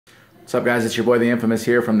What's up, guys? It's your boy, The Infamous,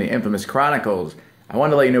 here from The Infamous Chronicles. I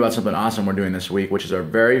wanted to let you know about something awesome we're doing this week, which is our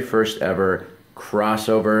very first ever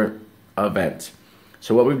crossover event.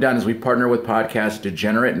 So what we've done is we've partnered with podcast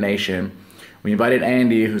Degenerate Nation. We invited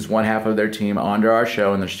Andy, who's one half of their team, onto our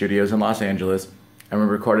show in their studios in Los Angeles, and we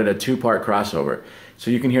recorded a two-part crossover.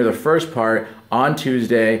 So you can hear the first part on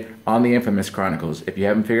Tuesday on The Infamous Chronicles. If you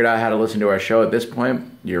haven't figured out how to listen to our show at this point,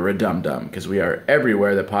 you're a dum-dum, because we are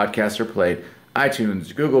everywhere that podcasts are played.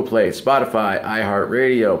 iTunes, Google Play, Spotify,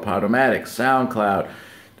 iHeartRadio, Podomatic, SoundCloud,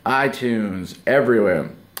 iTunes, everywhere.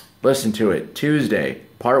 Listen to it. Tuesday,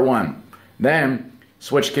 part 1. Then,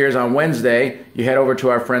 switch gears on Wednesday. You head over to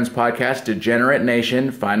our friends' podcast, Degenerate Nation.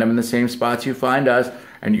 Find them in the same spots you find us,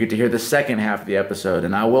 and you get to hear the second half of the episode.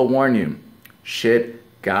 And I will warn you,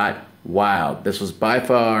 shit got wild. This was by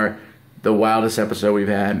far the wildest episode we've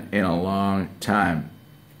had in a long time.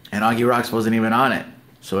 And Augie Rocks wasn't even on it,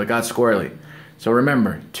 so it got squirrely. So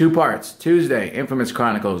remember, 2 parts. Tuesday, Infamous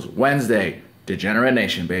Chronicles. Wednesday, Degenerate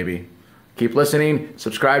Nation, baby. Keep listening.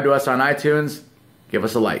 Subscribe to us on iTunes. Give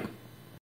us a like.